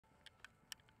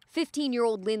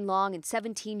15-year-old Lin Long and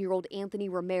 17-year-old Anthony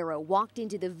Romero walked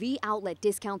into the V Outlet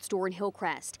discount store in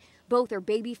Hillcrest. Both are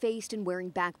baby-faced and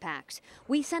wearing backpacks.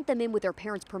 We sent them in with their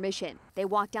parents' permission. They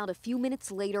walked out a few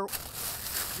minutes later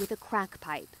with a crack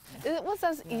pipe. It was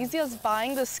as easy as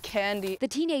buying this candy. The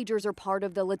teenagers are part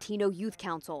of the Latino Youth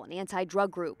Council, an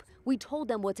anti-drug group. We told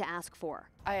them what to ask for.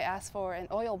 I asked for an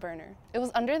oil burner. It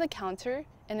was under the counter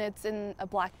and it's in a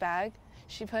black bag.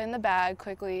 She put it in the bag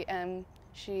quickly and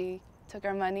she took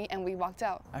our money and we walked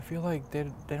out. I feel like they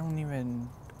don't even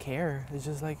care. It's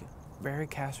just like very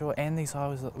casual, and they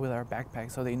saw us with our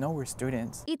backpacks, so they know we're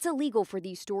students. It's illegal for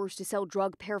these stores to sell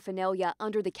drug paraphernalia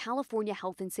under the California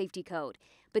Health and Safety Code.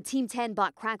 But Team 10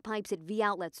 bought crack pipes at V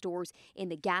Outlet stores in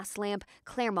the Gaslamp,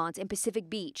 Claremont, and Pacific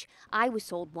Beach. I was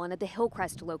sold one at the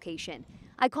Hillcrest location.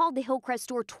 I called the Hillcrest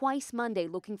store twice Monday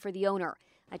looking for the owner.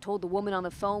 I told the woman on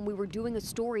the phone we were doing a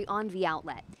story on V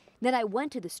Outlet. Then I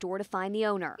went to the store to find the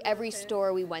owner. Every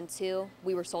store we went to,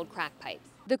 we were sold crack pipes.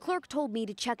 The clerk told me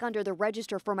to check under the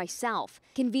register for myself.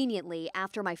 Conveniently,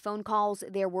 after my phone calls,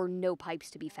 there were no pipes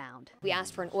to be found. We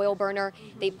asked for an oil burner.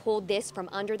 They pulled this from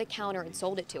under the counter and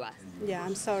sold it to us. Yeah,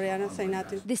 I'm sorry, I don't say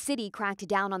nothing. The city cracked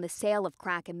down on the sale of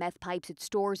crack and meth pipes at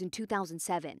stores in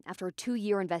 2007 after a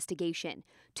 2-year investigation.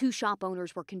 2 shop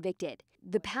owners were convicted.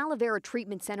 The Palavera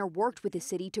Treatment Center worked with the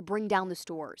city to bring down the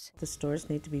stores. The stores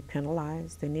need to be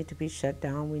penalized. They need to be shut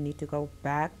down. We need to go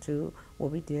back to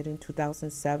what we did in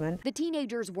 2007. The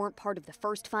teenagers weren't part of the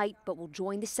first fight, but will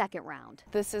join the second round.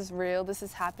 This is real, this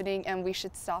is happening, and we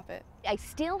should stop it. I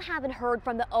still haven't heard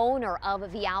from the owner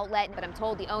of the outlet, but I'm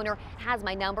told the owner has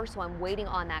my number, so I'm waiting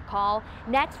on that call.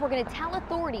 Next, we're going to tell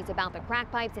authorities about the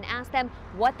crack pipes and ask them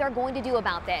what they're going to do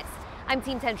about this. I'm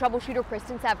Team 10 troubleshooter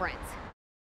Kristen Severance.